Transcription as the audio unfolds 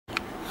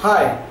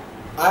Hi,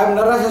 I am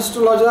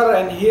Astrologer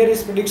and here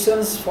is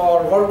predictions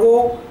for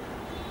Virgo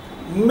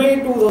May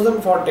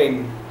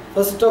 2014.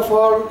 First of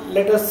all,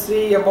 let us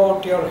see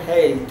about your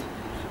health.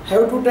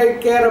 Have to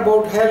take care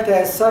about health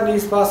as Sun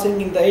is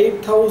passing in the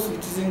 8th house,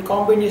 which is in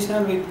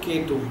combination with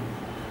Ketu.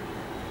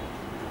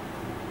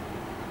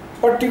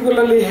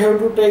 Particularly have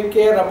to take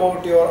care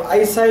about your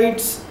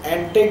eyesight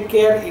and take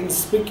care in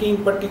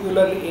speaking,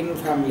 particularly in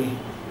family.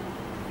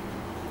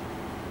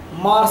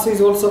 Mars is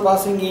also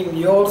passing in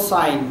your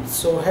sign,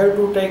 so have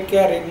to take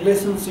care in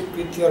relationship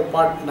with your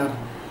partner.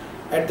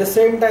 At the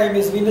same time,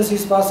 Venus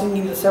is passing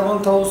in the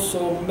 7th house,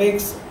 so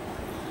makes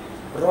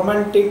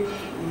romantic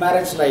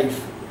marriage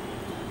life.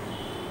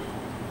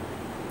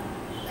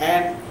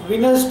 And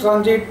Venus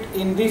transit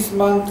in this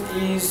month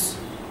is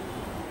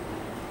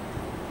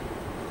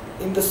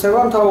in the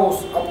 7th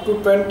house up to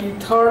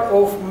 23rd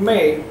of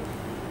May,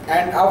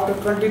 and after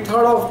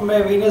 23rd of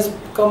May Venus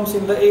comes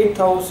in the 8th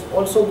house,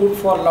 also good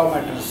for love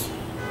matters.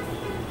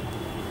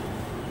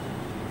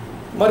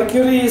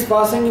 Mercury is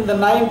passing in the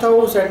 9th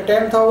house and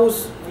 10th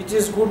house, which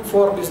is good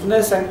for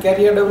business and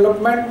career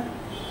development.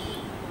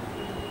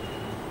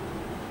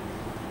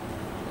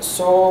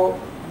 So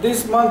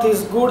this month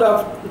is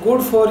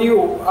good for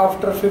you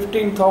after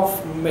 15th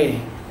of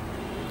May.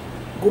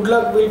 Good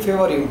luck will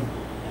favor you.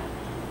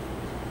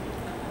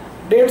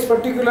 Dates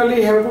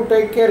particularly have to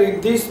take care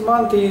in this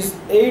month is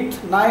 8th,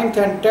 9th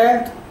and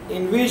 10th,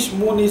 in which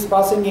moon is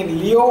passing in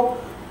Leo,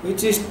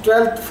 which is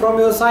 12th from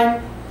your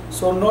sign,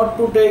 so not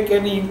to take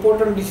any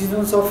important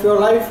decisions of your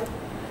life.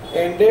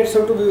 And dates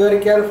have to be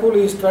very careful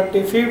is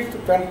 25th,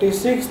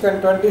 26th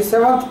and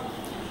 27th,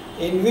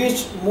 in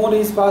which moon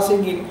is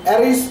passing in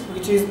Aries,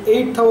 which is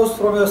 8th house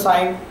from your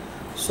sign.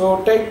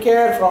 So take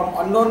care from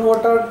unknown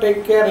water,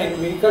 take care in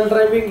vehicle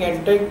driving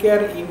and take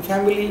care in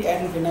family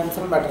and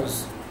financial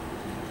matters.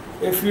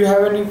 If you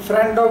have any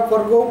friend of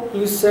Virgo,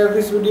 please share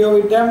this video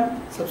with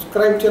them.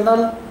 Subscribe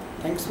channel.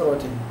 Thanks for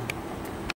watching.